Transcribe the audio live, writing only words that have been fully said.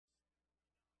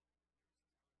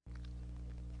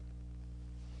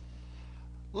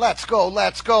Let's go,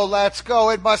 let's go, let's go.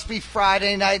 It must be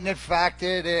Friday night, and in fact,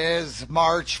 it is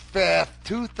March 5th,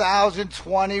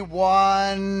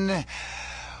 2021.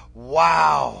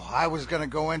 Wow, I was going to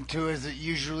go into, is it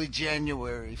usually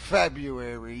January,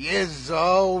 February?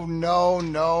 Oh, no,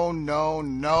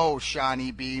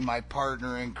 Shawnee B, my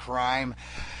partner in crime.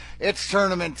 It's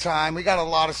tournament time. We got a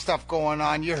lot of stuff going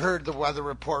on. You heard the weather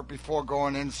report before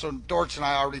going in, so Dortch and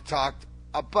I already talked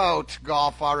about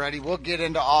golf already. We'll get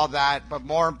into all that, but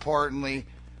more importantly,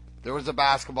 there was a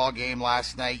basketball game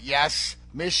last night. Yes,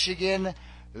 Michigan,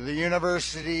 the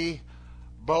university,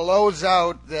 blows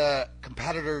out the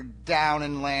competitor down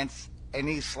in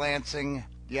East Lansing.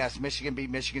 Yes, Michigan beat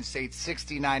Michigan State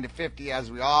 69-50,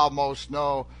 as we almost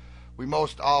know. We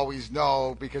most always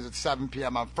know because it's 7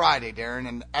 p.m. on Friday, Darren,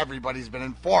 and everybody's been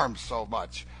informed so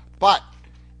much. But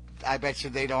I bet you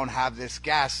they don't have this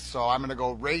guest, so I'm going to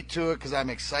go right to it because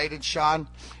I'm excited, Sean.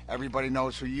 Everybody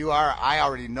knows who you are. I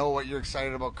already know what you're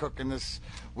excited about cooking this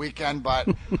weekend, but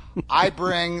I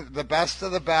bring the best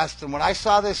of the best. And when I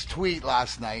saw this tweet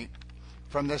last night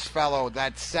from this fellow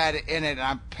that said in it, and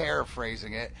I'm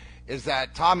paraphrasing it, is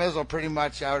that Tom Izzo pretty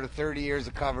much out of 30 years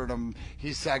of covering him,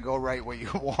 he said, go write what you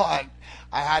want.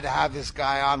 I had to have this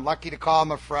guy on. Lucky to call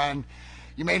him a friend.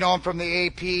 You may know him from the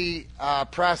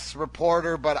AP press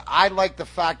reporter, but I like the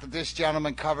fact that this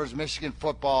gentleman covers Michigan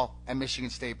football and Michigan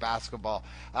State basketball.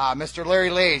 Mr. Larry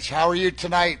Lage, how are you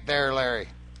tonight there, Larry?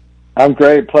 I'm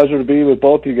great. Pleasure to be with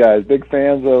both you guys. Big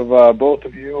fans of both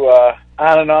of you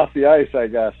on and off the ice, I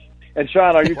guess. And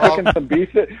Sean, are you cooking some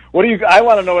beef? I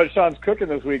want to know what Sean's cooking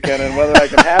this weekend and whether I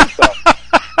can have some.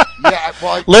 Yeah,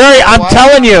 well, Larry, I'm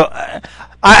telling you,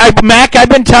 Mac, I've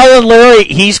been telling Larry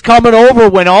he's coming over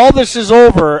when all this is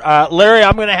over. Larry,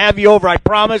 I'm going to have you over, I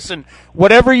promise. And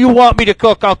whatever you want me to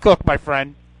cook, I'll cook, my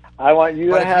friend. I want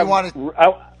you to have.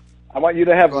 I want you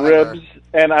to have ribs,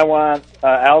 and I want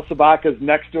Al Sabaka's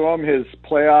next to him, his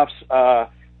playoff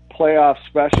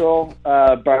special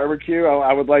barbecue.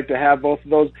 I would like to have both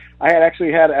of those. I had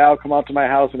actually had Al come out to my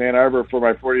house in Ann Arbor for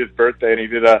my 40th birthday, and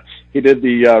he did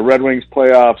the Red Wings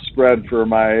playoff spread for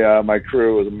my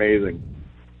crew. It was amazing.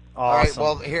 Awesome. All right,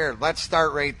 well, here, let's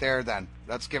start right there then.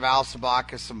 Let's give Al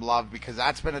Sabaka some love because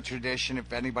that's been a tradition,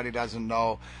 if anybody doesn't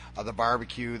know, the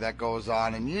barbecue that goes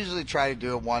on. And usually try to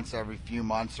do it once every few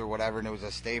months or whatever, and it was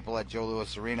a staple at Joe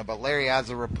Louis Arena. But Larry, as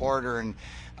a reporter, and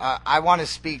I want to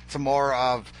speak to more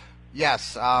of,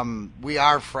 yes, we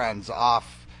are friends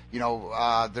off.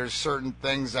 There's certain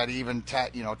things that even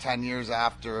 10 years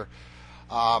after,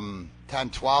 10,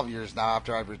 12 years now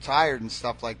after I've retired and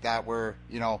stuff like that, where,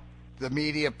 the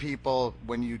media people,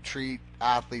 when you treat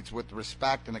athletes with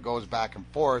respect and it goes back and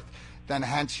forth, then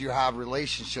hence you have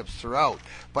relationships throughout.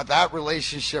 But that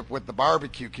relationship with the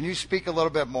barbecue, can you speak a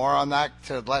little bit more on that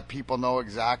to let people know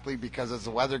exactly? Because as the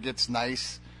weather gets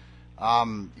nice,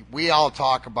 we all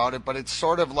talk about it, but it's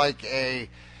sort of like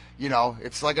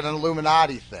it's like an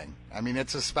Illuminati thing. I mean,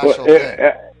 it's a special thing.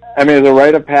 It's a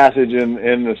rite of passage in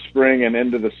the spring and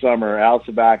into the summer. Al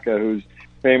Sabaka, who's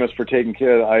famous for taking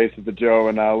care of the ice at the Joe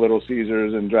and now Little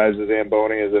Caesars and drives the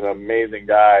Zamboni, is an amazing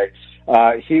guy.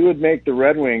 He would make the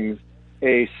Red Wings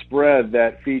a spread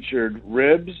that featured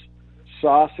ribs,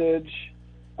 sausage.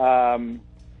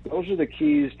 Those are the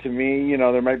keys to me.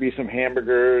 There might be some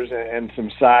hamburgers and some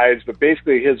sides, but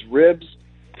basically his ribs,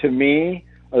 to me,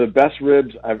 are the best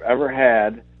ribs I've ever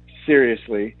had,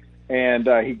 seriously. And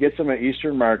he gets them at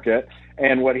Eastern Market.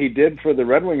 And what he did for the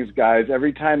Red Wings guys,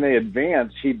 every time they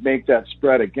advanced, he'd make that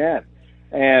spread again.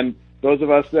 And those of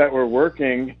us that were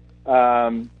working,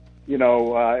 and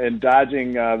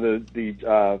dodging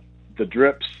the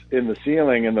drips in the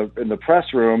ceiling in the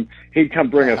press room, he'd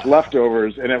come bring us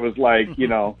leftovers, and it was like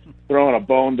throwing a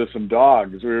bone to some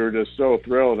dogs. We were just so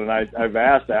thrilled. And I've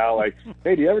asked Al, like,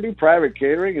 hey, do you ever do private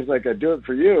catering? He's like, I do it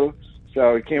for you.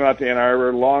 So he came out to Ann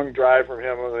Arbor, long drive from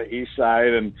him on the east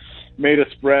side, and made a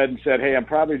spread and said, hey, I'm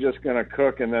probably just going to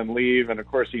cook and then leave. And, of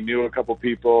course, he knew a couple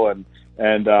people and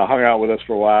hung out with us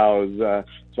for a while.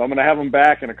 So I'm going to have him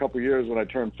back in a couple years when I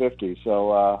turn 50.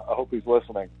 So I hope he's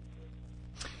listening.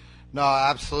 No,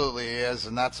 absolutely he is,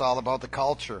 and that's all about the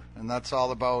culture, and that's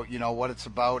all about, what it's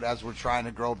about as we're trying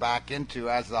to grow back into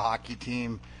as the hockey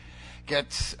team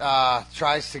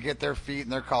tries to get their feet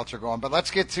and their culture going. But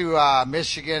let's get to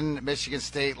Michigan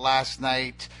State last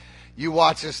night. You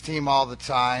watch this team all the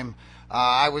time.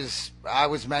 I was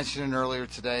mentioning earlier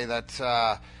today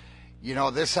that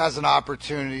this has an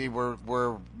opportunity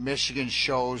where Michigan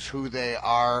shows who they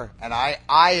are, and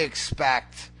I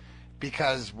expect,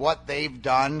 because what they've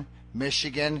done,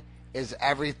 Michigan, is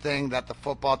everything that the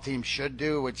football team should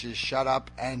do, which is shut up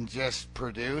and just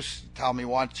produce. Tell me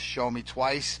once, show me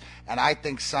twice. And I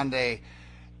think Sunday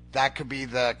that could be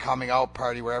the coming out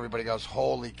party where everybody goes,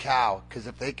 holy cow. Because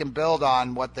if they can build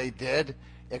on what they did,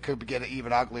 it could get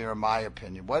even uglier, in my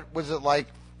opinion. What was it like,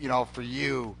 for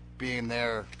you being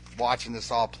there, watching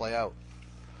this all play out?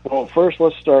 Well, first,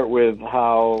 let's start with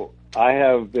how I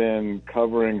have been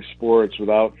covering sports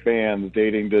without fans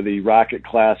dating to the Rocket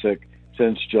Classic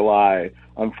since July.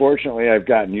 Unfortunately, I've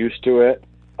gotten used to it.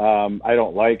 I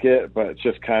don't like it, but it's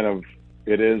just kind of,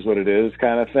 it is what it is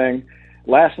kind of thing.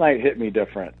 Last night hit me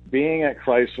different. Being at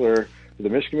Chrysler for the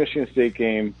Michigan State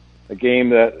game, a game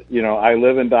that, I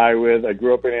live and die with. I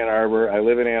grew up in Ann Arbor. I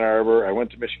live in Ann Arbor. I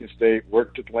went to Michigan State,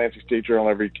 worked at the Lansing State Journal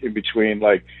in between.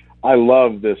 Like, I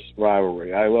love this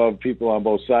rivalry. I love people on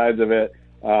both sides of it.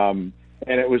 And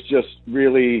it was just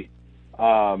really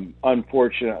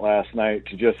unfortunate last night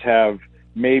to just have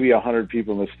maybe 100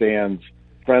 people in the stands,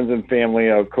 friends and family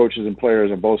of coaches and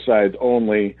players on both sides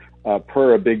only,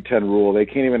 per a Big Ten rule. They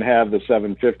can't even have the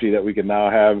 750 that we can now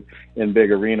have in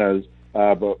big arenas,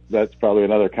 but that's probably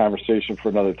another conversation for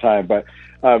another time. But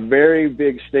a very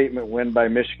big statement win by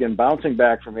Michigan, bouncing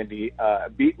back from Indy,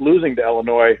 losing to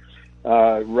Illinois,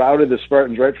 routed the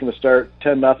Spartans right from the start,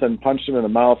 10-0, punched them in the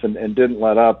mouth and didn't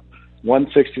let up,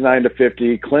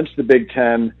 169-50, clinched the Big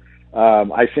Ten.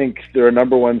 I think they're a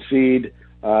number one seed.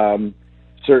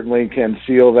 Certainly can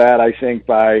seal that, I think,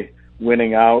 by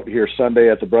winning out here Sunday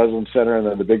at the Breslin Center and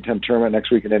then the Big Ten tournament next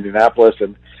week in Indianapolis.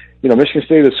 And, Michigan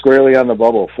State is squarely on the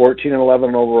bubble,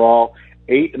 14-11 overall,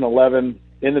 8-11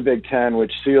 in the Big Ten,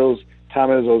 which seals Tom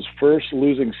Izzo's first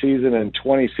losing season in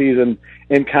 20 season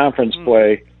in conference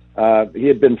play. He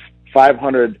had been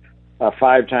 500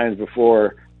 5 times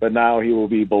before, but now he will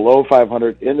be below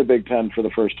 500 in the Big Ten for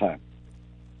the first time.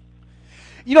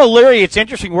 Larry, it's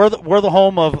interesting. We're the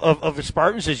home of the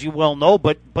Spartans, as you well know,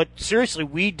 but seriously,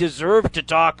 we deserve to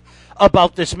talk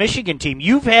about this Michigan team.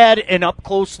 You've had an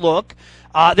up-close look.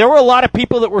 There were a lot of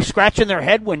people that were scratching their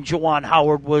head when Juwan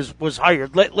Howard was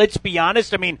hired. Let's be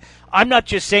honest. I mean, I'm not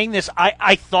just saying this.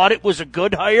 I thought it was a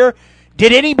good hire.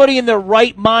 Did anybody in their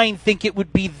right mind think it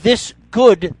would be this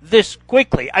good this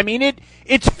quickly? I mean,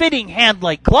 it's fitting hand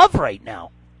like glove right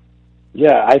now.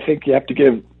 Yeah, I think you have to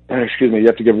give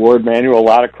Ward Manuel a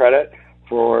lot of credit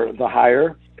for the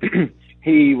hire.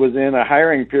 He was in a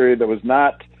hiring period that was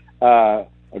not a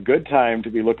good time to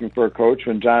be looking for a coach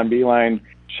when John Beilein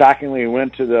shockingly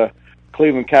went to the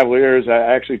Cleveland Cavaliers. I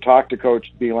actually talked to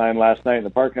Coach Beilein last night in the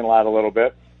parking lot a little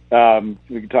bit.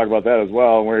 We can talk about that as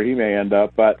well and where he may end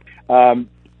up. But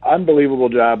unbelievable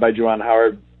job by Juwan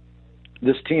Howard.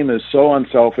 This team is so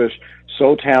unselfish,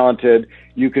 so talented.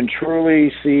 You can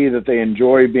truly see that they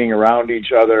enjoy being around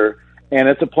each other, and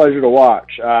it's a pleasure to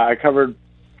watch. I covered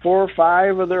 4 or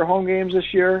 5 of their home games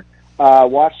this year,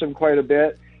 watched them quite a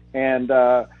bit, and,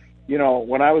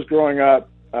 when I was growing up,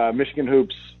 Michigan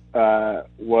hoops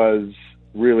was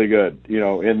really good,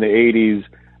 in the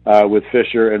 80s with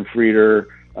Fisher and Frieder,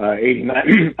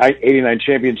 89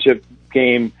 championship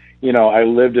game. I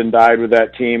lived and died with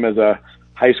that team as a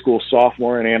high school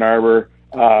sophomore in Ann Arbor.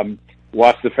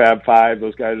 Watched the Fab Five.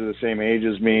 Those guys are the same age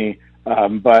as me.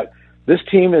 But this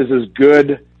team is as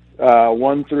good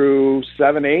 1 through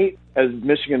 7, 8 as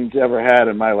Michigan's ever had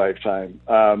in my lifetime.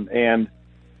 And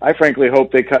I frankly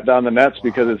hope they cut down the nets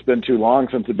because it's been too long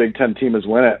since the Big Ten team has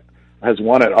won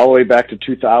it all the way back to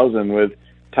 2000 with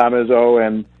Tom Izzo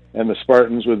and the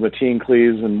Spartans with Mateen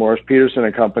Cleaves and Morris Peterson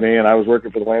and company. And I was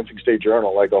working for the Lansing State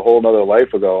Journal like a whole other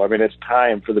life ago. I mean, it's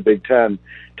time for the Big Ten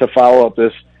to follow up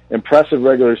this impressive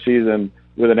regular season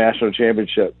with a national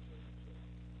championship.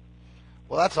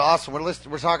 Well, that's awesome.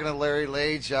 We're talking to Larry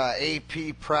Lage,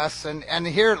 AP Press, and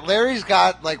here Larry's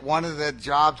got like one of the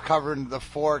jobs covering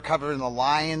the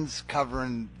Lions,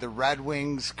 covering the Red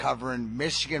Wings, covering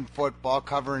Michigan football,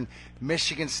 covering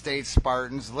Michigan State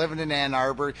Spartans, living in Ann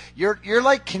Arbor. You're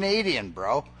like Canadian,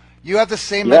 bro. You have the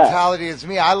same mentality as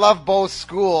me. I love both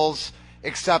schools,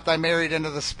 except I married into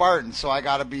the Spartans, so I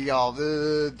got to be all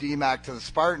DMAC to the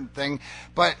Spartan thing.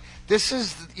 But this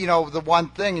is, the one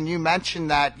thing, and you mentioned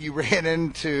that you ran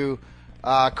into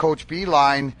Coach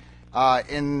Beilein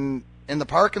in the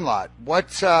parking lot. What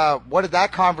did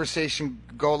that conversation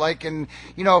go like? And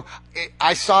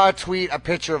I saw a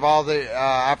picture of all the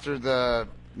after the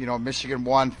Michigan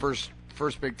won first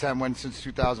Big Ten win since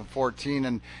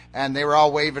 2014, and they were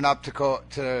all waving up to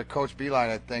Coach Beilein,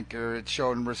 I think, or it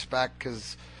showed him respect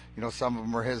because some of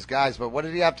them were his guys. But what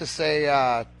did he have to say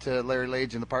to Larry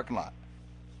Lage in the parking lot?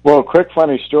 Well, quick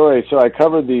funny story. So I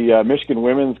covered the Michigan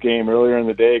women's game earlier in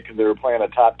the day because they were playing a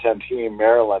top 10 team,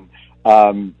 Maryland.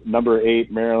 Number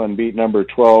 8 Maryland beat number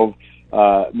 12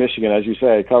 Michigan. As you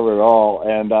say, I covered it all,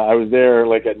 and I was there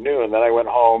like at noon. Then I went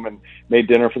home and made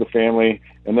dinner for the family,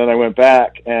 and then I went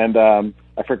back, and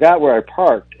I forgot where I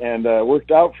parked, and it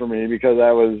worked out for me because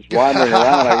I was wandering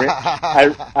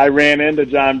around. I ran into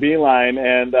John Beeline,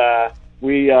 and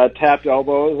we tapped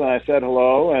elbows, and I said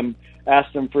hello and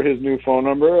asked him for his new phone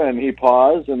number, and he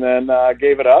paused and then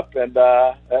gave it up, and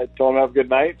I told him have a good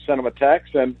night, sent him a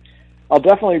text, and I'll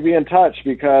definitely be in touch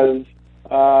because,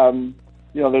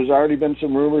 there's already been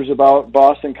some rumors about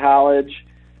Boston College.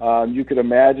 You could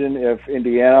imagine if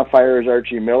Indiana fires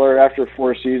Archie Miller after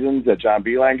 4 seasons, that John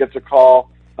Beeline gets a call.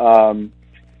 I'm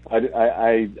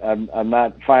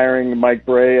not firing Mike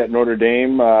Bray at Notre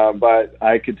Dame, but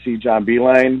I could see John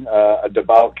Beeline, a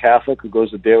devout Catholic who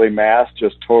goes to daily mass,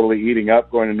 just totally eating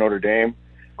up going to Notre Dame,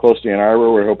 close to Ann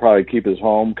Arbor, where he'll probably keep his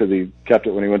home because he kept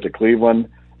it when he went to Cleveland.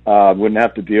 Wouldn't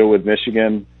have to deal with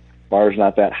Michigan. Bar's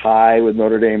not that high with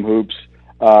Notre Dame hoops.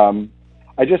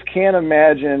 I just can't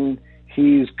imagine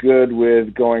he's good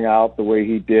with going out the way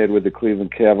he did with the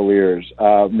Cleveland Cavaliers.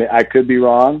 I could be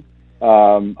wrong.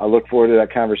 I look forward to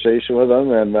that conversation with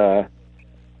him, and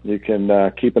you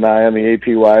can keep an eye on the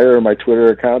AP Wire or my Twitter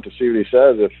account to see what he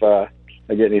says if I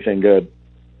get anything good.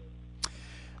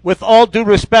 With all due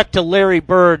respect to Larry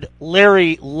Bird,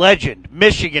 Larry Legend,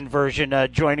 Michigan version,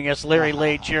 joining us, Larry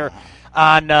Lage here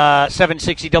on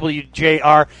 760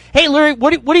 WJR. Hey, Larry, what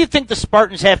do you think the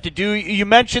Spartans have to do? You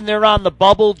mentioned they're on the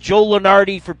bubble. Joe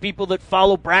Lunardi, for people that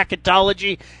follow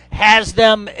bracketology, has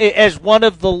them as one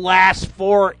of the last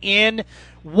 4 in.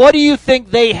 What do you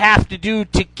think they have to do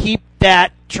to keep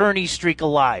that tourney streak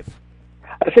alive?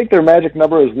 I think their magic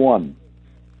number is 1,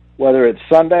 whether it's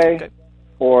Sunday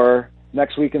or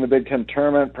next week in the Big Ten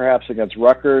tournament, perhaps against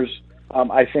Rutgers.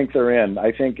 I think they're in.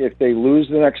 I think if they lose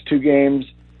the next 2 games,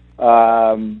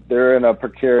 they're in a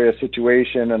precarious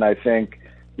situation, and I think,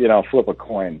 flip a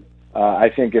coin. I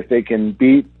think if they can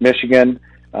beat Michigan,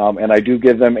 and I do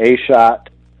give them a shot,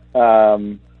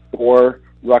 or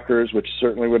Rutgers, which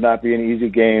certainly would not be an easy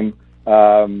game,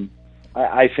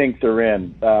 I think they're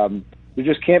in. There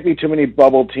just can't be too many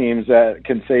bubble teams that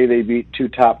can say they beat 2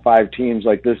 top 5 teams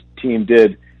like this team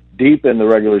did deep in the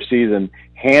regular season,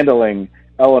 handling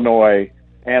Illinois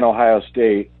and Ohio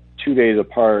State 2 days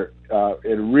apart.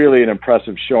 Really an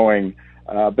impressive showing.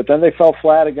 But then they fell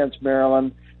flat against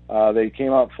Maryland. They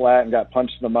came out flat and got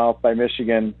punched in the mouth by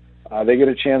Michigan. They get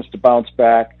a chance to bounce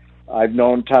back. I've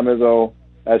known Tom Izzo,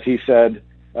 as he said,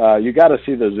 you got to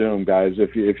see the Zoom, guys,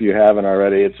 if you haven't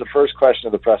already. It's the first question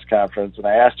of the press conference, and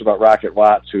I asked about Rocket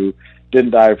Watts, who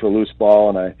didn't dive for a loose ball,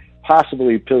 and a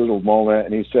possibly pivotal moment,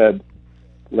 and he said,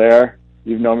 Lair,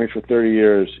 you've known me for 30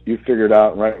 years. You figured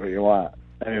out and write what you want.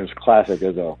 And it was classic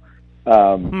Izzo.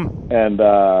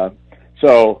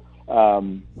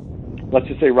 Let's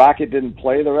just say Rocket didn't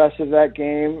play the rest of that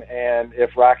game, and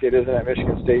if Rocket isn't at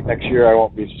Michigan State next year, I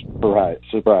won't be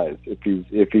surprised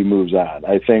if he moves on.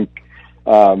 I think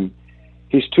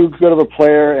he's too good of a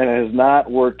player, and it has not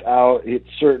worked out. It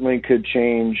certainly could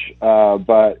change,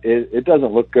 but it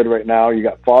doesn't look good right now. You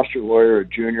got Foster Loyer, a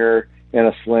junior, in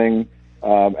a sling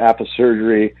after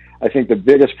surgery. I think the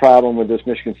biggest problem with this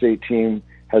Michigan State team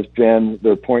has been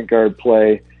their point guard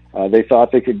play. They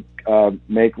thought they could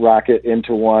make Rocket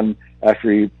into one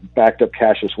after he backed up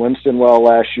Cassius Winston well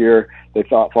last year. They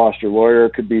thought Foster Loyer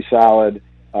could be solid.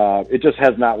 It just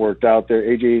has not worked out there.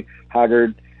 A.J.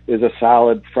 Hoggard is a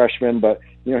solid freshman, but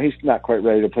he's not quite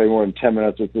ready to play more than 10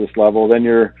 minutes at this level. Then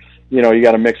you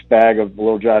got a mixed bag of a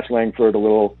little Josh Langford, a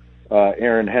little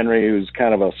Aaron Henry, who's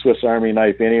kind of a Swiss Army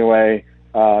knife anyway.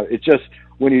 It's just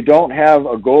when you don't have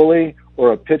a goalie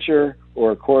or a pitcher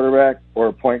or a quarterback or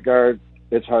a point guard,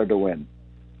 it's hard to win.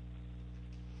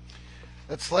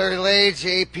 That's Larry Lage,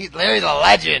 Larry the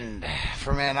Legend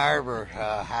from Ann Arbor.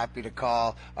 Happy to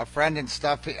call a friend and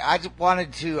stuff. I just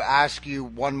wanted to ask you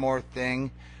one more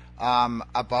thing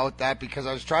about that, because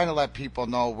I was trying to let people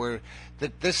know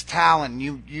that this talent,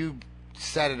 you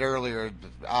said it earlier,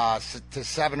 to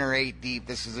 7 or 8 deep,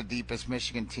 this is the deepest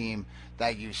Michigan team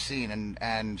that you've seen.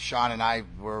 And Sean and I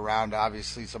were around,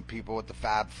 obviously, some people with the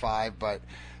Fab Five, but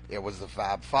it was the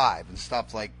Fab Five and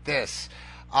stuff like this.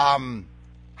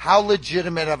 How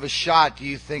legitimate of a shot do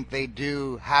you think they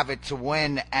do have it to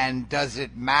win, and does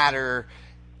it matter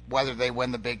whether they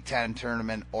win the Big Ten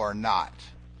tournament or not?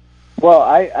 Well,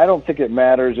 I don't think it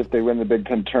matters if they win the Big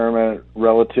Ten tournament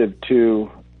relative to,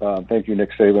 thank you,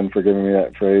 Nick Saban, for giving me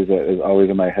that phrase that is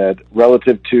always in my head,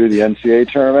 relative to the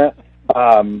NCAA tournament.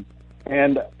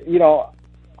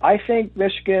 I think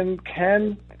Michigan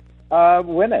can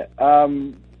win it.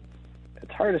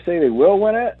 It's hard to say they will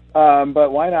win it,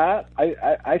 but why not?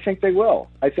 I think they will.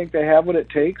 I think they have what it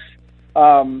takes,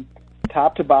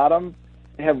 top to bottom.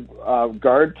 They have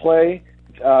guard play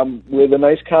with a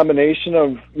nice combination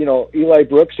of Eli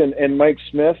Brooks and Mike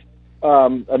Smith,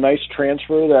 a nice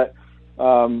transfer that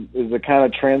is the kind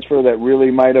of transfer that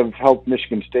really might have helped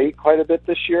Michigan State quite a bit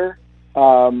this year.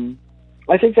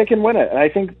 I think they can win it, and I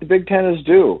think the Big Ten is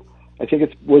due. I think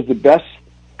it was the best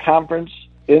conference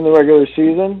in the regular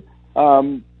season,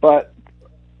 but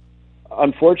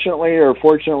unfortunately or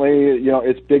fortunately,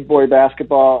 it's big boy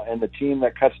basketball, and the team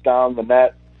that cuts down the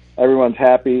net, everyone's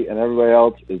happy, and everybody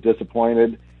else is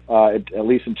disappointed, at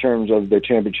least in terms of their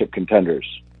championship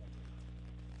contenders.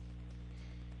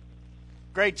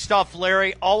 Great stuff,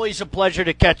 Larry. Always a pleasure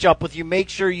to catch up with you. Make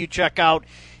sure you check out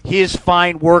his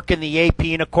fine work in the AP.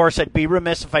 And, of course, I'd be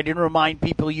remiss if I didn't remind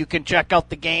people you can check out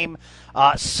the game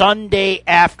Sunday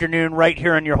afternoon right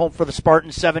here on your home for the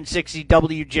Spartans, 760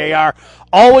 WJR.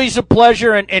 Always a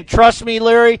pleasure. And trust me,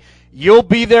 Larry, you'll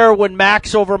be there when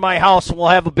Mac's over my house, and we'll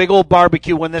have a big old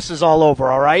barbecue when this is all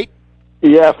over, all right?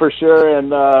 Yeah, for sure.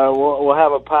 And we'll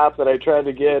have a pop that I tried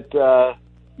to get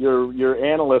your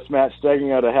analyst, Matt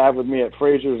Stegner, to have with me at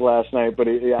Fraser's last night, but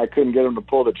I couldn't get him to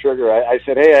pull the trigger. I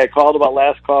said, hey, I called about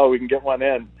last call. We can get one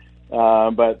in.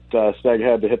 But Steg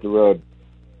had to hit the road.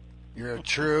 You're a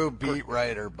true beat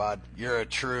writer, bud. You're a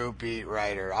true beat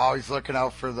writer. Always looking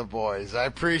out for the boys. I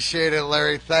appreciate it,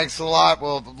 Larry. Thanks a lot.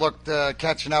 We'll look to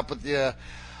catching up with you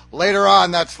later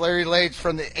on. That's Larry Lades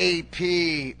from the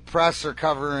AP presser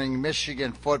covering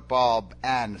Michigan football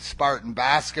and Spartan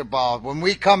basketball. When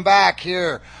we come back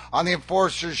here on the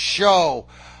Enforcers Show,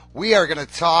 we are going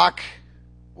to talk.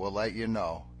 We'll let you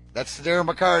know. That's Darren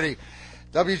McCarty,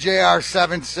 WJR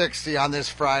 760 on this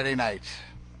Friday night.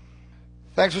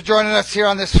 Thanks for joining us here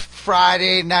on this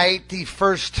Friday night, the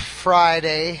first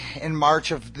Friday in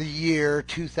March of the year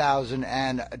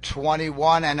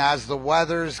 2021. And as the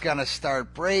weather's going to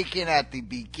start breaking at the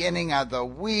beginning of the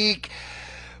week,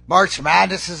 March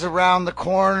Madness is around the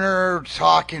corner.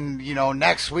 Talking,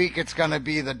 next week it's going to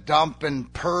be the dump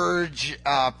and purge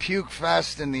puke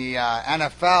fest in the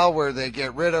NFL, where they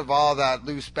get rid of all that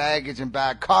loose baggage and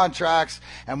bad contracts,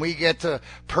 and we get to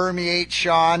permeate,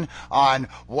 Sean, on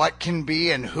what can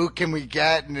be and who can we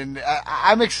get. And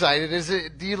I'm excited.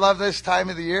 Do you love this time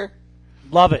of the year?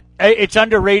 Love it. It's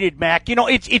underrated, Mac.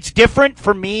 It's different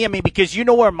for me. I mean, because you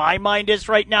know where my mind is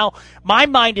right now. My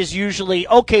mind is usually,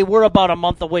 okay, we're about a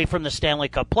month away from the Stanley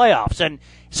Cup playoffs. And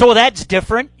so that's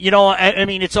different. I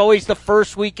mean, it's always the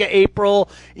first week of April,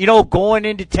 going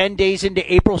into 10 days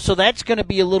into April. So that's going to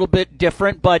be a little bit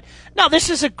different. But no, this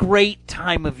is a great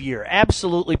time of year.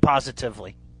 Absolutely,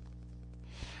 positively.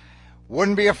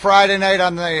 Wouldn't be a Friday night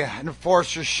on the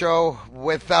Enforcer Show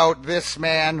without this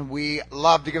man. We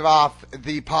love to give off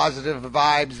the positive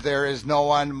vibes. There is no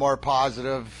one more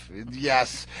positive,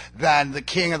 yes, than the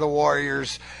king of the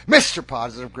Warriors, Mr.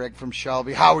 Positive, Greg from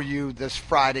Shelby. How are you this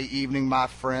Friday evening, my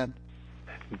friend?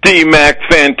 D-Mac,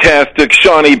 fantastic.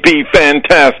 Shawnee B,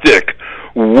 fantastic.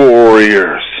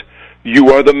 Warriors, you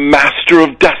are the master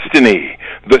of destiny,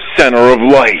 the center of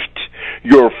light.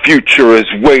 Your future is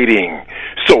waiting.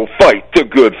 So fight the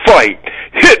good fight.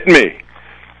 Hit me.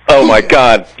 Oh, my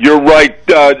God. You're right,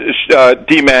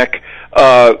 D-Mac.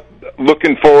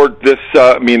 Looking forward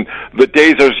the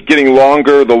days are getting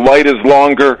longer. The light is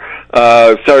longer.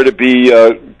 Sorry to be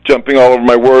jumping all over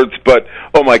my words, but,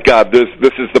 oh, my God,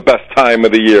 this is the best time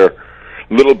of the year.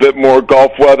 A little bit more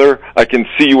golf weather. I can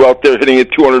see you out there hitting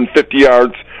it 250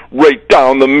 yards right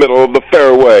down the middle of the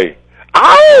fairway.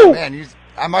 Ow! Man,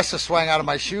 I must have swung out of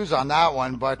my shoes on that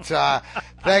one, but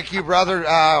thank you, brother.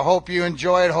 Hope you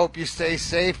enjoy it. Hope you stay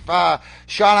safe.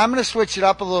 Sean, I'm going to switch it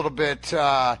up a little bit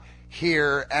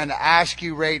here and ask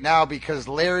you right now, because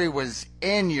Larry was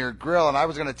in your grill, and I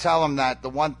was going to tell him that the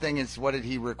one thing is, what did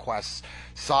he request?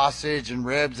 Sausage and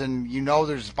ribs, and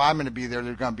if I'm going to be there,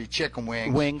 there's going to be chicken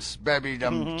wings. Baby,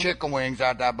 chicken wings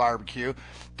at that barbecue.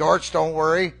 Dortch, don't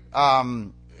worry.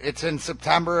 It's in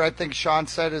September, I think Sean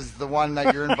said, is the one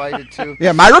that you're invited to.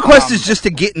 Yeah, my request is just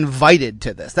to get invited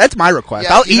to this. That's my request.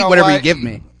 Yeah, I'll eat whatever you give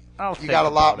me. You got a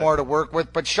lot more to work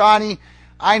with. But, Shawnee,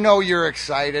 I know you're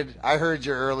excited. I heard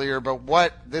you earlier.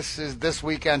 But this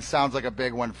weekend sounds like a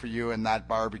big one for you in that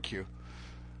barbecue.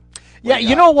 Yeah,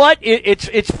 you know what?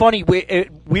 It's funny.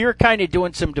 We're kind of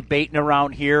doing some debating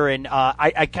around here, and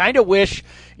I kind of wish,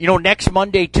 next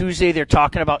Monday, Tuesday, they're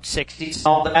talking about 60s and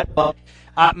all that, but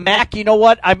Mac, you know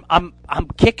what? I'm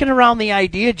kicking around the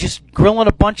idea, just grilling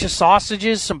a bunch of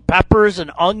sausages, some peppers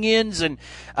and onions, and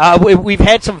we've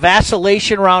had some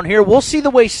vacillation around here. We'll see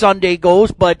the way Sunday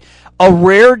goes, but a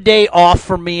rare day off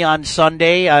for me on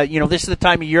Sunday. This is the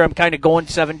time of year I'm kind of going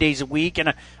 7 days a week,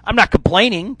 and I'm not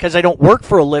complaining because I don't work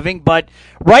for a living. But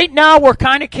right now we're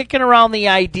kind of kicking around the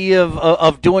idea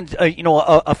of doing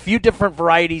a few different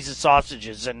varieties of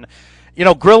sausages, and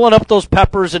grilling up those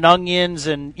peppers and onions.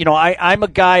 And, I'm a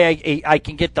guy, I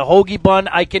can get the hoagie bun.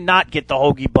 I cannot get the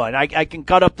hoagie bun. I can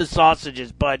cut up the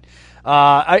sausages, but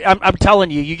I'm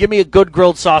telling you, you give me a good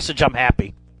grilled sausage, I'm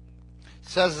happy.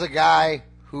 Says the guy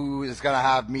who is going to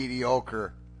have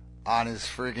mediocre on his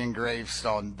friggin'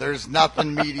 gravestone. There's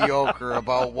nothing mediocre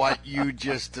about what you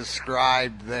just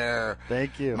described there.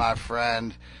 Thank you, my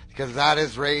friend, because that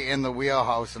is right in the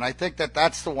wheelhouse. And I think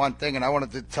that's the one thing, and I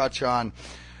wanted to touch on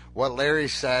what Larry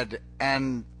said.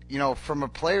 And, from a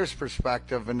player's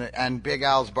perspective and Big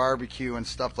Al's barbecue and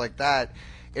stuff like that,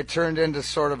 it turned into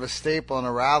sort of a staple and a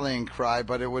rallying cry,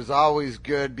 but it was always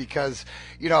good because,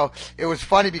 it was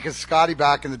funny because Scotty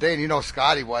back in the day, and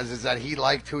Scotty is that he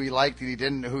liked who he liked and he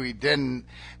didn't who he didn't,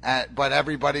 but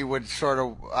everybody would sort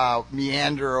of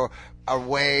meander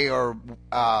away or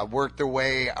work their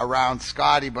way around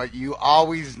Scotty, but you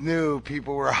always knew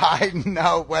people were hiding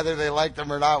out whether they liked him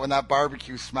or not when that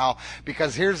barbecue smell,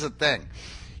 because here's the thing.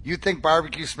 You think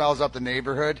barbecue smells up the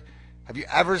neighborhood? Have you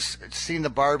ever seen the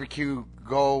barbecue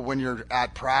go when you're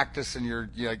at practice and you're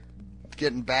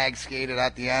getting bag skated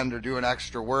at the end or doing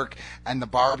extra work, and the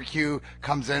barbecue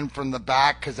comes in from the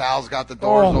back because Al's got the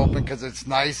doors open because it's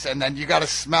nice, and then you got to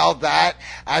smell that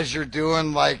as you're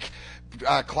doing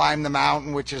climb the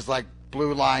mountain, which is like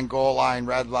blue line, goal line,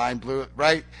 red line, blue,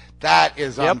 right? That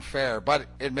is unfair, but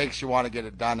it makes you want to get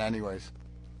it done anyways.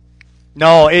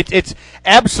 No, it's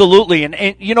absolutely, and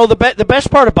the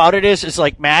best part about it is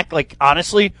like, Mac,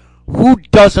 honestly, who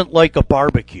doesn't like a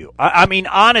barbecue? I mean,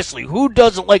 honestly, who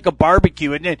doesn't like a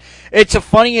barbecue? And it's the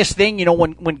funniest thing,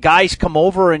 when guys come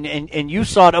over and you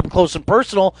saw it up close and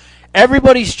personal,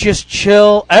 everybody's just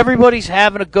chill. Everybody's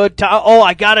having a good time. Oh,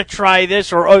 I got to try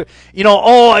this, or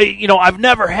I've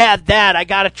never had that. I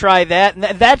got to try that. And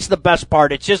that's the best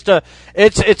part. It's just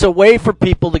it's a way for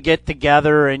people to get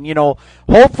together, and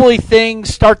hopefully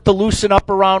things start to loosen up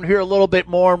around here a little bit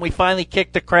more, and we finally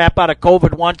kick the crap out of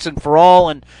COVID once and for all,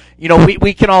 and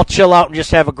we can all chill out and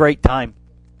just have a great time.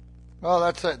 Well,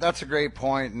 that's a great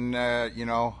point, and I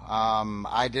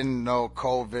didn't know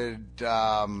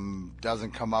COVID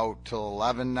doesn't come out till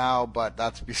 11 now, but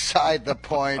that's beside the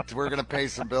point. We're gonna pay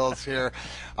some bills here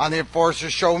on the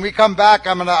Enforcer Show. When we come back,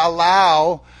 I'm gonna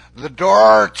allow the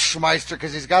Dorchmeister,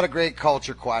 because he's got a great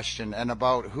culture question and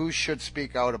about who should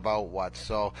speak out about what.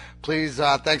 So please,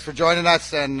 thanks for joining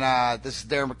us, and this is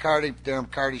Darren McCarty, Darren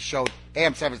McCarty Show,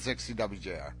 AM 760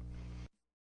 WJR.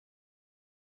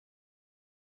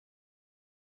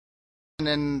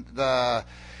 In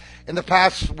the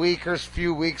past week or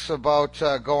few weeks about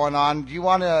going on, do you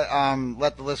want to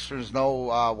let the listeners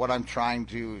know what I'm trying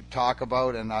to talk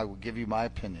about, and I will give you my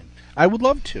opinion? I would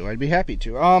love to. I'd be happy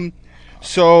to.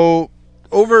 So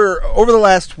over the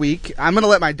last week, I'm going to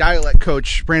let my dialect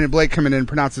coach Brandon Blake come in and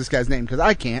pronounce this guy's name because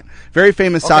I can't. Very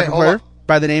famous soccer player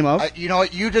by the name of. You know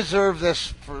what? You deserve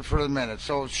this for a minute.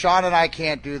 So Sean and I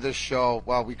can't do this show.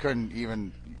 Well, we couldn't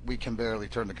even. We can barely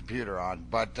turn the computer on.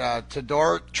 But to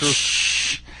Dort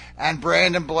and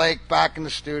Brandon Blake back in the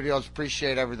studios,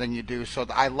 appreciate everything you do. So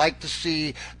I like to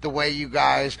see the way you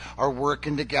guys are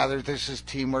working together. This is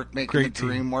teamwork, making the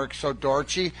dream work. So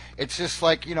Dorchy, it's just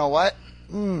like, you know what?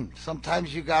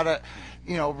 Sometimes you got to,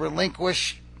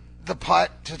 relinquish the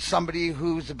putt to somebody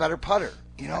who's a better putter.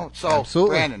 So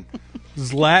absolutely. Brandon.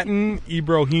 Zlatan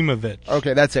Ibrahimovic.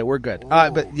 Okay, that's it. We're good.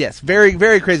 But yes, very,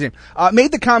 very crazy name.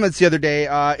 Made the comments the other day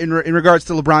in regards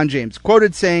to LeBron James.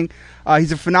 Quoted saying,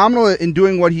 he's a phenomenal in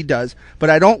doing what he does, but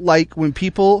I don't like when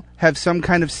people have some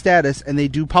kind of status and they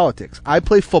do politics. I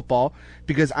play football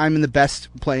because I'm in the best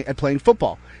at playing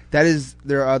football. That is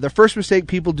the first mistake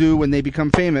people do when they become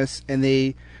famous and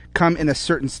they come in a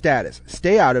certain status.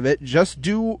 Stay out of it. Just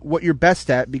do what you're best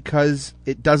at because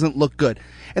it doesn't look good.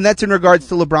 And that's in regards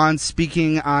to LeBron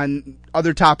speaking on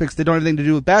other topics that don't have anything to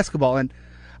do with basketball. And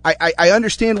I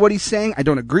understand what he's saying. I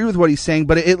don't agree with what he's saying,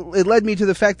 but it led me to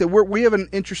the fact that we have an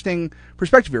interesting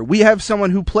perspective here. We have someone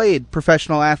who played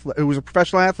who was a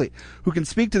professional athlete, who can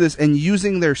speak to this and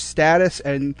using their status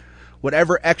and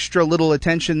whatever extra little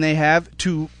attention they have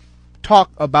to talk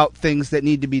about things that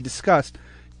need to be discussed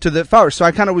to the followers. So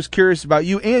I kind of was curious about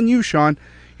you and you, Sean,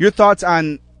 your thoughts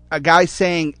on a guy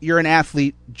saying you're an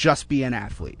athlete, just be an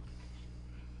athlete.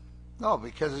 No,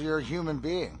 because you're a human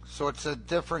being. So it's a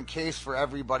different case for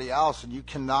everybody else, and you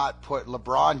cannot put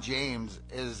LeBron James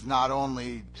is not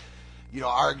only,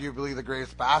 arguably the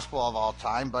greatest basketball of all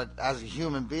time, but as a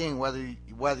human being, whether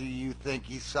you think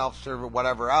he's self-serve or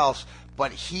whatever else,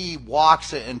 but he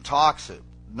walks it and talks it,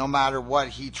 no matter what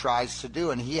he tries to do,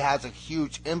 and he has a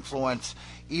huge influence,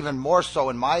 even more so,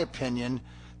 in my opinion,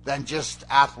 than just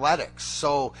athletics.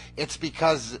 So it's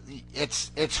because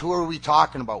it's who are we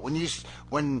talking about? When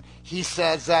he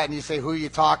says that and you say, who are you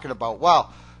talking about?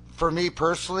 Well, for me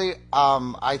personally,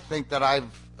 I think that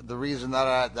the reason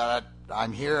that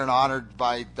I'm here and honored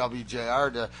by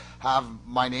WJR to have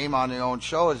my name on the own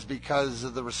show is because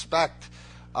of the respect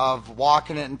of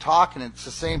walking it and talking it. It's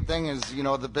the same thing as,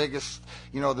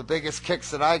 the biggest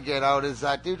kicks that I get out is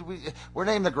that, dude, we're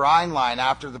named the Grind Line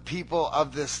after the people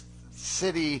of this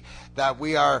city that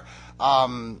we are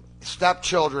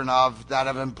stepchildren of, that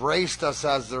have embraced us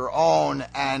as their own,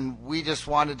 and we just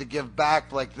wanted to give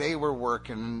back like they were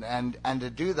working, and to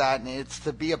do that, and it's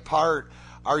to be a part.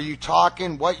 Are you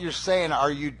talking what you're saying?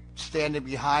 Are you standing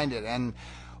behind it, and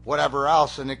whatever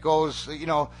else? And it goes,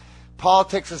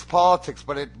 politics is politics,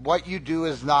 but what you do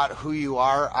is not who you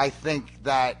are. I think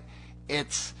that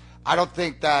I don't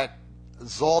think that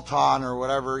Zoltan or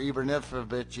whatever,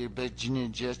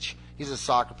 Ibrahimovic, he's a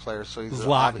soccer player, so he's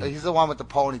the one with the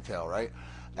ponytail, right?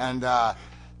 And yeah,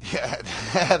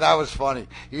 that was funny.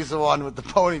 He's the one with the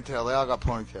ponytail. They all got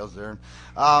ponytails there.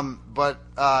 But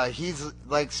he's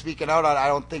like speaking out on. I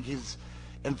don't think he's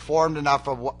informed enough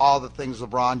of all the things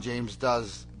LeBron James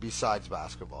does besides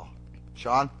basketball.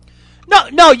 Sean?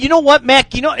 No. You know what,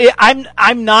 Mac?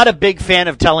 I'm not a big fan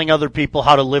of telling other people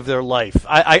how to live their life.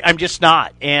 I'm just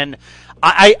not, and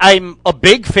I'm a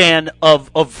big fan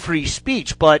of free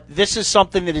speech, but this is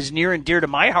something that is near and dear to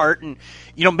my heart. And,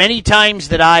 many times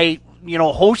that I,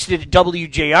 hosted at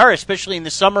WJR, especially in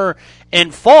the summer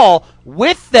and fall,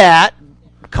 with that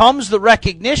comes the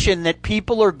recognition that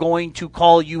people are going to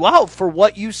call you out for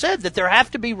what you said, that there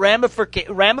have to be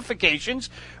ramifications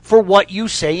for what you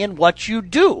say and what you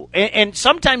do. And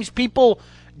sometimes people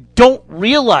don't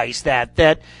realize that,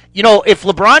 if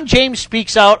LeBron James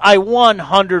speaks out, I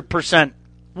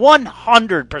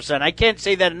 100%, I can't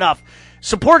say that enough,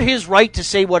 support his right to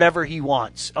say whatever he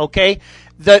wants, okay?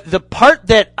 The part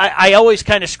that I always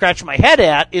kind of scratch my head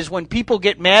at is when people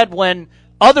get mad when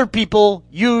other people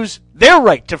use their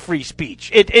right to free speech.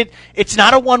 It's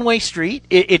not a one-way street.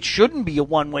 It shouldn't be a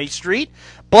one-way street.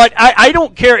 But I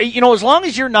don't care, as long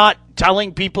as you're not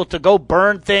telling people to go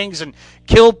burn things and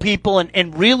kill people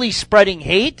and really spreading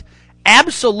hate,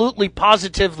 absolutely,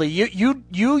 positively,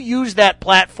 you use that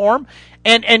platform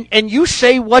and you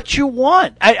say what you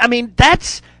want. I mean,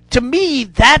 to me,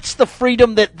 that's the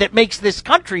freedom that makes this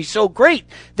country so great,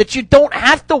 that you don't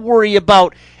have to worry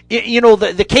about,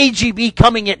 the KGB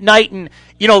coming at night and,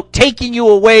 taking you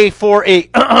away for a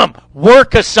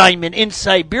work assignment in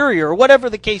Siberia or whatever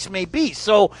the case may be.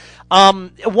 So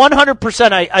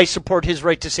 100% I support his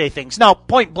right to say things. Now,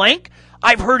 point blank,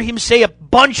 I've heard him say a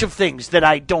bunch of things that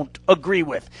I don't agree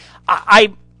with.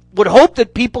 I would hope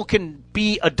that people can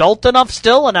be adult enough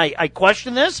still, and I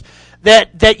question this,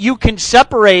 that you can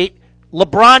separate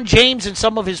LeBron James and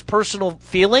some of his personal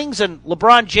feelings and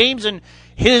LeBron James and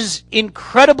his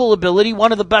incredible ability,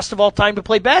 one of the best of all time to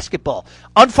play basketball.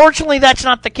 Unfortunately, that's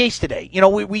not the case today.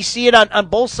 We see it on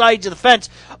both sides of the fence.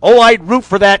 Oh, I'd root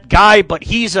for that guy, but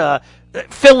he's a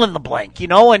fill in the blank,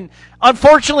 and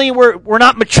unfortunately we're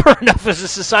not mature enough as a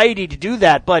society to do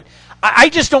that. But I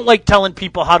just don't like telling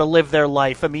people how to live their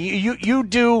life. I mean, you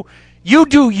do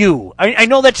you. I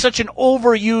know that's such an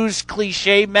overused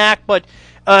cliche, Mac, but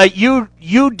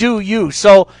you do you.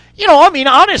 So,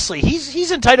 honestly,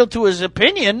 he's entitled to his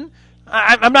opinion.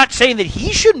 I'm not saying that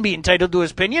he shouldn't be entitled to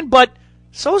his opinion, but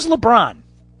so is LeBron.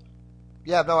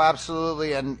 Yeah, no,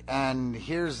 absolutely. And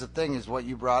here's the thing, is what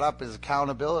you brought up is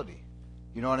accountability.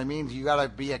 You know what I mean? You got to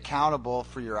be accountable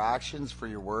for your actions, for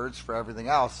your words, for everything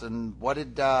else. And what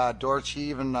did Dortch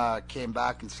even came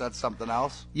back and said something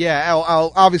else? Yeah,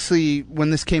 obviously when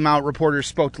this came out, reporters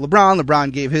spoke to LeBron.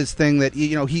 LeBron gave his thing that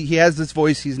he has this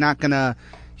voice. He's not gonna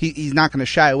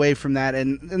shy away from that,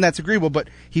 and that's agreeable. But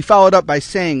he followed up by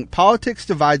saying, "Politics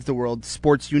divides the world.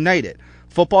 Sports unite it.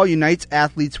 Football unites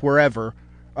athletes wherever.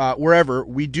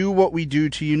 We do what we do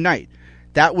to unite.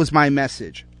 That was my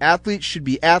message. Athletes should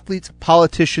be athletes.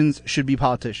 Politicians should be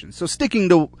politicians." So sticking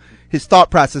to his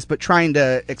thought process, but trying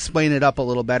to explain it up a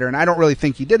little better. And I don't really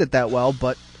think he did it that well,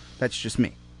 but that's just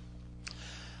me.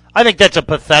 I think that's a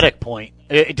pathetic point.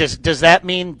 Does that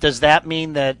mean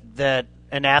that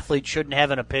an athlete shouldn't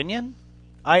have an opinion?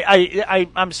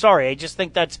 I'm sorry. I just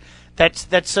think that's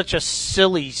such a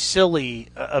silly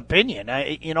opinion.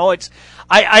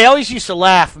 I always used to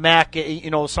laugh, Mac.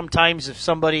 Sometimes if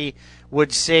somebody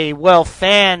would say, "Well,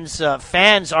 fans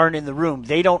aren't in the room;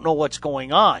 they don't know what's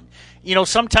going on."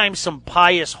 Sometimes some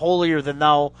pious, holier than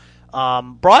thou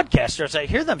broadcasters, I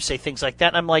hear them say things like that,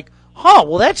 and I'm like, "Huh?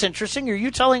 Well, that's interesting. Are you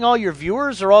telling all your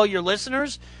viewers or all your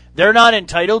listeners they're not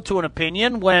entitled to an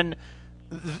opinion when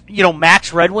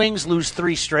Max Red Wings lose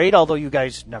 3 straight, although you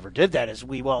guys never did that, as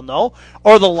we well know,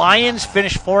 or the Lions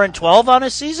finish 4-12 on a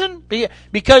season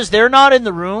because they're not in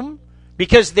the room,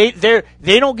 because they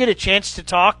don't get a chance to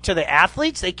talk to the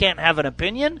athletes, they can't have an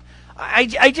opinion.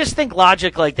 I just think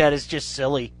logic like that is just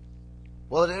silly.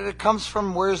 Well, it comes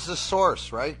from where's the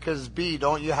source, right? Because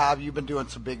you've been doing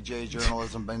some big J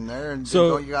journalism in there, and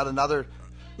so you got another.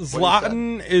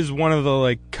 Zlatan is one of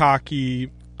the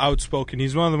cocky, outspoken.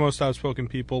 He's one of the most outspoken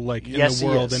people in the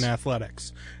world in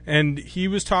athletics. And he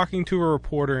was talking to a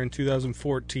reporter in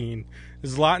 2014.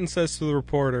 Zlatan says to the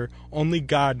reporter, "Only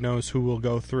God knows who will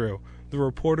go through." The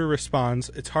reporter responds,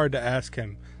 "It's hard to ask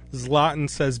him." Zlatan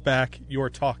says back, "You're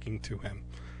talking to him."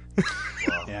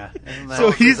 Well, yeah.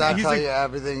 So he's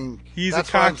everything. He's that's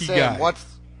a cocky what I'm saying. guy.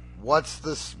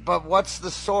 What's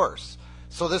the source?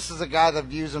 So this is a guy that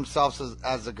views himself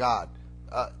as a god.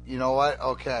 You know what?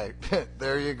 Okay,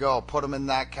 there you go. Put him in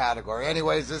that category.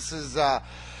 Anyways, this is the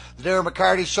Darren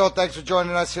McCarty Show. Thanks for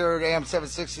joining us here at AM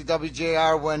 760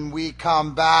 WJR. When we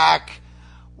come back,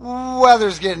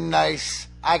 weather's getting nice.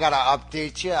 I got to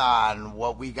update you on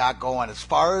what we got going as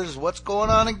far as what's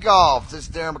going on in golf. This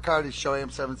is Darren McCarty Show,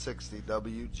 AM 760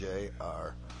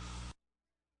 WJR.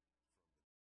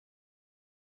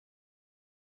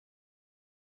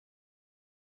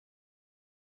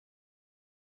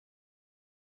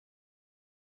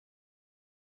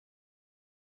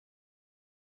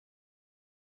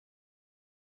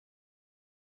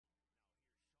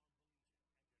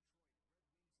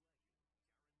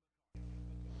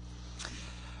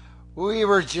 We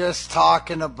were just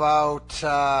talking about,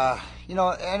 and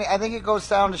I think it goes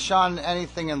down to, Sean,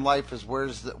 anything in life is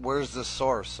where's the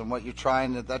source, and what you're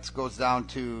trying to, that goes down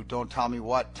to, don't tell me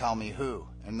what, tell me who.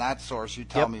 And that source, you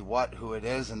tell me who it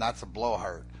is, and that's a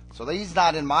blowhard. So he's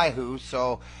not in my who,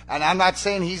 and I'm not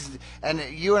saying and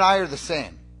you and I are the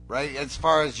same, right? As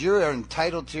far as you're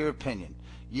entitled to your opinion.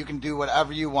 You can do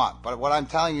whatever you want. But what I'm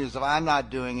telling you is if I'm not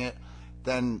doing it,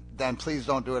 then please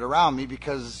don't do it around me,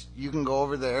 because you can go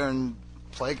over there and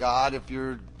play God if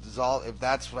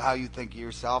that's how you think of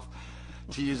yourself,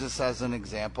 to use this as an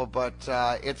example. But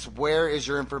it's where is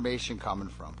your information coming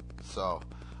from? So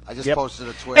I just posted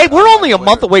a Twitter. Hey, we're only a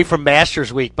month away from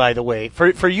Masters Week, by the way.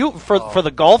 For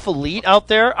the golf elite out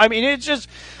there, I mean, it's just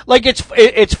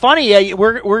it's funny.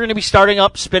 We're going to be starting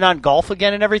up Spin on Golf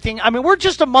again and everything. I mean, we're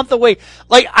just a month away.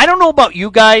 I don't know about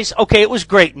you guys. Okay, it was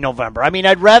great in November. I mean,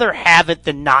 I'd rather have it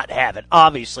than not have it,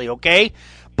 obviously. Okay,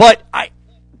 but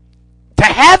to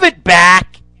have it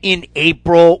back in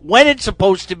April, when it's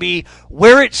supposed to be,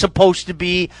 where it's supposed to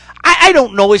be, I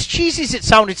don't know. As cheesy as it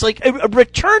sounds, it's like a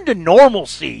return to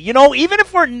normalcy. Even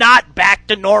if we're not back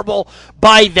to normal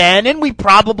by then, and we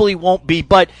probably won't be,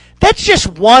 but that's just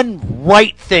one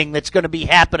right thing that's going to be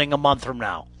happening a month from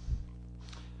now.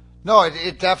 No,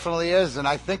 it definitely is. And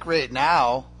I think right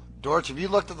now, Dorch, have you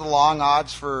looked at the long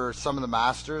odds for some of the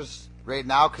Masters right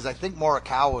now? Because I think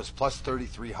Morikawa was plus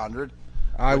 3,300.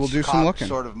 I will do some looking.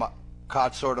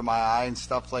 Caught sort of my eye and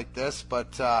stuff like this,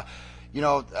 but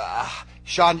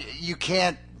Sean, you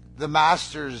can't. The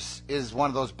Masters is one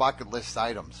of those bucket list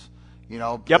items.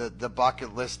 The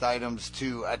bucket list items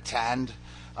to attend.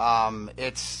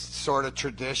 It's sort of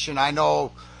tradition. I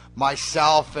know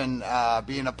myself and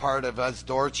being a part of us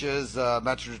Dorches,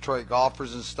 Metro Detroit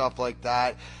golfers and stuff like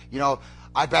that.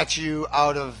 I bet you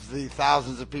out of the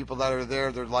thousands of people that are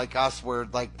there, they're like us, where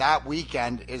that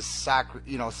weekend is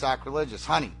sacrilegious.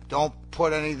 Honey, don't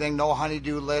put anything, no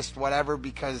honeydew list, whatever,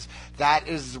 because that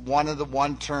is one of the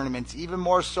tournaments, even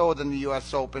more so than the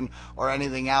U.S. Open or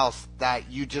anything else,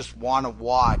 that you just want to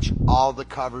watch all the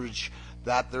coverage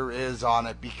that there is on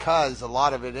it, because a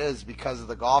lot of it is because of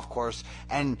the golf course.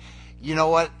 And you know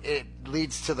what? It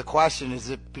leads to the question,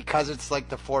 is it because it's like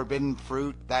the forbidden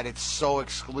fruit that it's so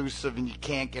exclusive and you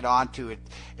can't get onto it?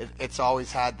 It's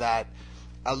always had that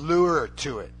allure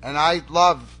to it. And I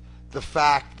love the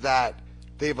fact that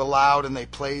they've allowed and they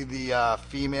play the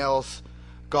females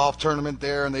golf tournament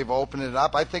there and they've opened it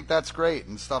up. I think that's great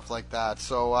and stuff like that.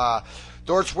 So,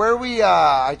 Dorch,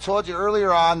 I told you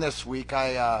earlier on this week,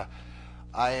 I'd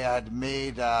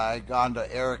gone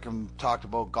to Eric and talked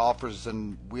about golfers,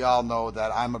 and we all know that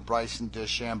I'm a Bryson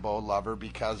DeChambeau lover.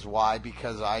 Because why?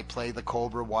 Because I play the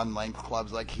Cobra one length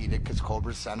clubs like he did, because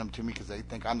Cobra sent them to me because they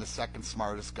think I'm the second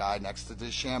smartest guy next to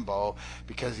DeChambeau,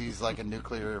 because he's like a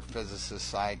nuclear physicist,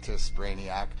 scientist,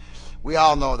 brainiac. We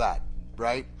all know that,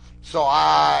 right? So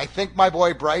I think my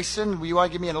boy Bryson, you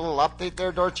want to give me a little update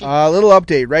there, Dorchy? A little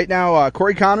update. Right now,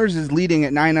 Corey Connors is leading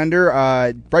at 9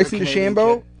 under. Bryson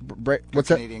DeChambeau What's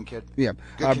that? Canadian kid. Yeah.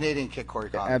 Good Canadian kid, Corey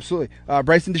Connors. Absolutely.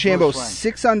 Bryson DeChambeau,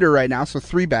 6 under right now, so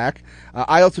 3 back.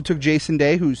 I also took Jason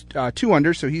Day, who's 2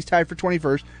 under, so he's tied for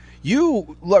 21st.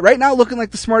 You, right now, looking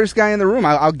like the smartest guy in the room.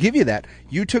 I'll give you that.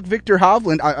 You took Victor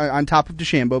Hovland on top of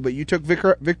DeChambeau, but you took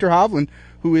Victor Hovland,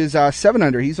 who is 7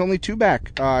 under. He's only 2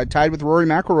 back, tied with Rory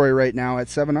McIlroy right now at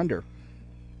 7 under.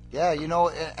 Yeah,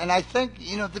 and I think,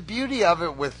 the beauty of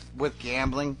it with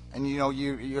gambling, and,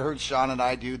 you heard Sean and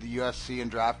I do the UFC and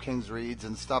DraftKings reads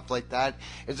and stuff like that,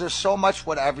 is there's so much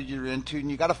whatever you're into, and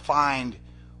you got to find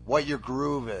what your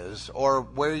groove is or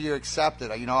where you're accepted.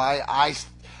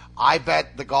 I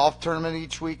bet the golf tournament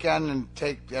each weekend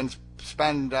and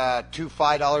spend 2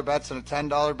 $5 bets and a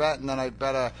 $10 bet, and then I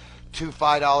bet 2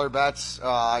 $5 bets.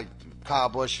 Kyle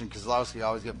Busch and Keselowski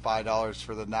always get $5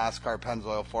 for the NASCAR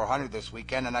Pennzoil 400 this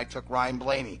weekend, and I took Ryan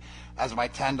Blaney as my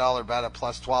 $10 bet at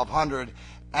plus 1,200,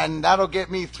 and that'll get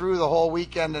me through the whole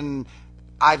weekend, and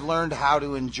I've learned how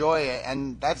to enjoy it,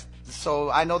 and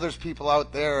so I know there's people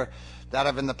out there that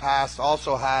have in the past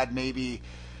also had maybe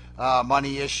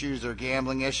money issues or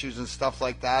gambling issues and stuff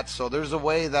like that, so there's a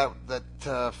way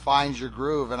that finds your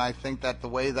groove, and I think that the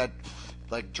way that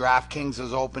like DraftKings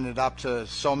has opened it up to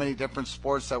so many different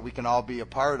sports that we can all be a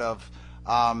part of.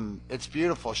 It's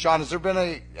beautiful. Sean, has there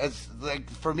been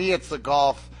for me, it's the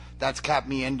golf that's kept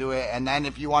me into it. And then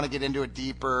if you want to get into it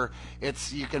deeper,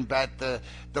 you can bet the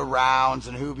rounds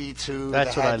and who beats who.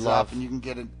 That's what I love. And you can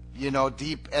get it,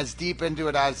 deep into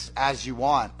it as you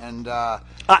want. And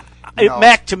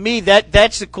Mac, to me,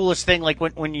 that's the coolest thing. Like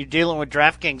when you're dealing with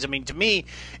DraftKings, I mean, to me,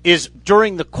 is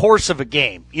during the course of a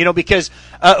game. Because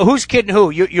who's kidding who?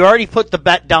 You already put the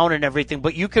bet down and everything,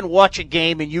 but you can watch a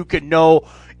game and you can know,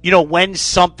 when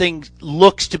something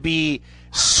looks to be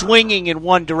swinging in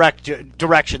one direction,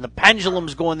 the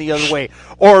pendulum's going the other way,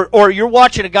 or you're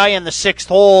watching a guy on the 6th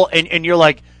hole and you're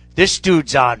like, this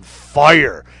dude's on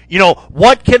fire.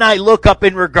 What can I look up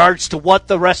in regards to what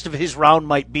the rest of his round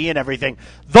might be and everything?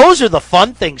 Those are the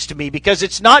fun things to me, because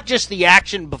it's not just the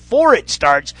action before it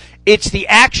starts, it's the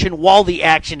action while the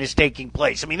action is taking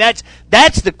place. I mean,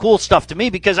 that's the cool stuff to me,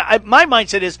 because my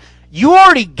mindset is, you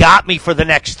already got me for the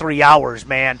next 3 hours,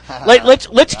 man.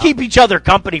 Let's keep each other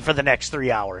company for the next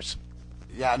 3 hours.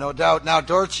 Yeah, no doubt. Now,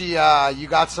 Dortchy, you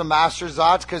got some Masters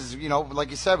odds because, like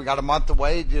you said, we got a month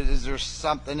away. Is there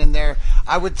something in there?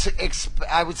 I would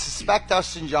suspect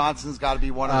Dustin Johnson's got to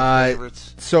be one of the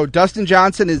favorites. So Dustin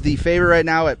Johnson is the favorite right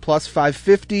now at plus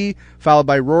 550, followed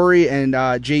by Rory and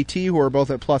JT, who are both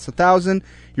at plus 1,000.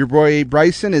 Your boy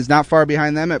Bryson is not far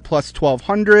behind them at plus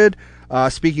 1,200.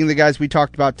 Speaking of the guys we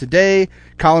talked about today,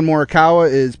 Colin Morikawa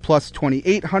is plus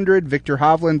 2,800, Victor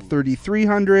Hovland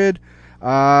 3,300.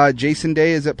 Jason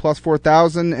Day is at plus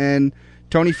 4,000, and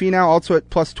Tony Finau also at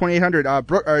plus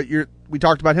 2,800. We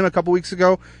talked about him a couple weeks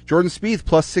ago. Jordan Spieth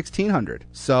plus 1,600.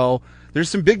 So there's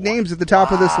some big names at the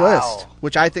top of this list,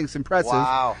 which I think is impressive.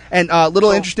 Wow. And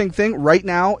interesting thing right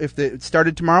now, if it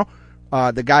started tomorrow,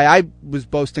 the guy I was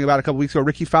boasting about a couple weeks ago,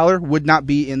 Ricky Fowler, would not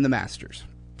be in the Masters.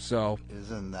 So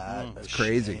isn't that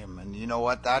crazy? Shame? And you know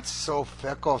what? That's so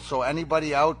fickle. So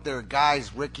anybody out there,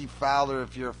 guys, Ricky Fowler,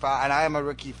 if you're a Fowler, and I am a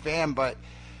Ricky fan, but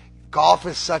golf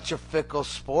is such a fickle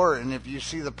sport. And if you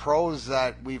see the pros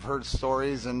that we've heard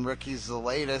stories, and Ricky's the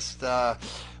latest,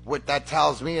 what that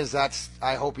tells me is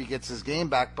I hope he gets his game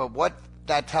back. But what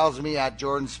that tells me at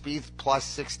Jordan Spieth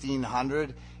plus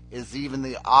 1,600 is even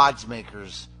the odds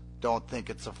makers don't think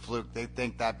it's a fluke. They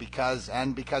think that because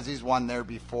he's won there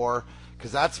before.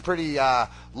 Because that's pretty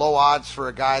low odds for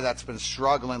a guy that's been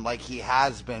struggling like he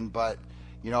has been. But,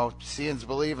 seeing's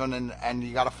believing, and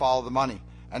you got to follow the money.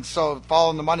 And so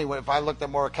following the money, if I looked at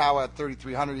Morikawa at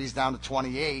 3,300, he's down to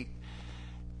 28.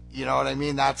 You know what I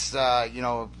mean? That's,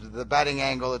 the betting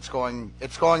angle, it's going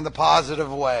the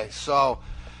positive way. So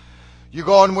you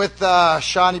going with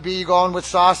Shawnee B? You going with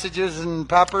sausages and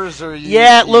peppers, or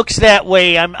Yeah, it looks that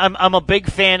way. I'm a big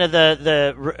fan of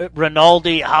the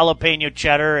Rinaldi jalapeno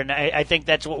cheddar, and I think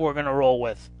that's what we're going to roll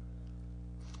with.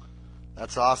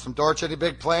 That's awesome. Dorch, any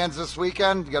big plans this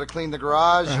weekend? You got to clean the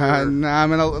garage? I'm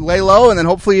going to lay low and then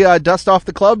hopefully dust off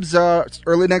the clubs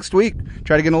early next week.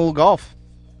 Try to get a little golf.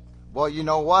 Well, you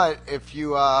know what? If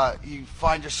you you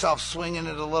find yourself swinging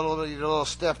it a little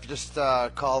stiff, just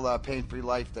call Pain Free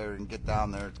Life there and get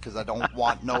down there, because I don't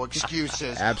want no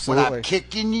excuses. Absolutely. When I'm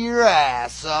kicking your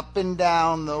ass up and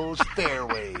down those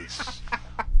fairways.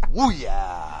 Ooh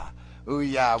yeah. Ooh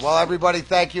yeah. Well, everybody,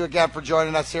 thank you again for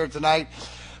joining us here tonight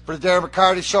for the Darren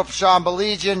McCarty Show. For Sean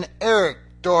Belegian, Eric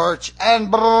Dorch, and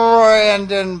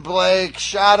Brandon Blake.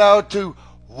 Shout out to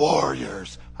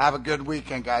Warriors. Have a good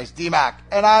weekend, guys. D-Mac,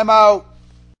 and I'm out.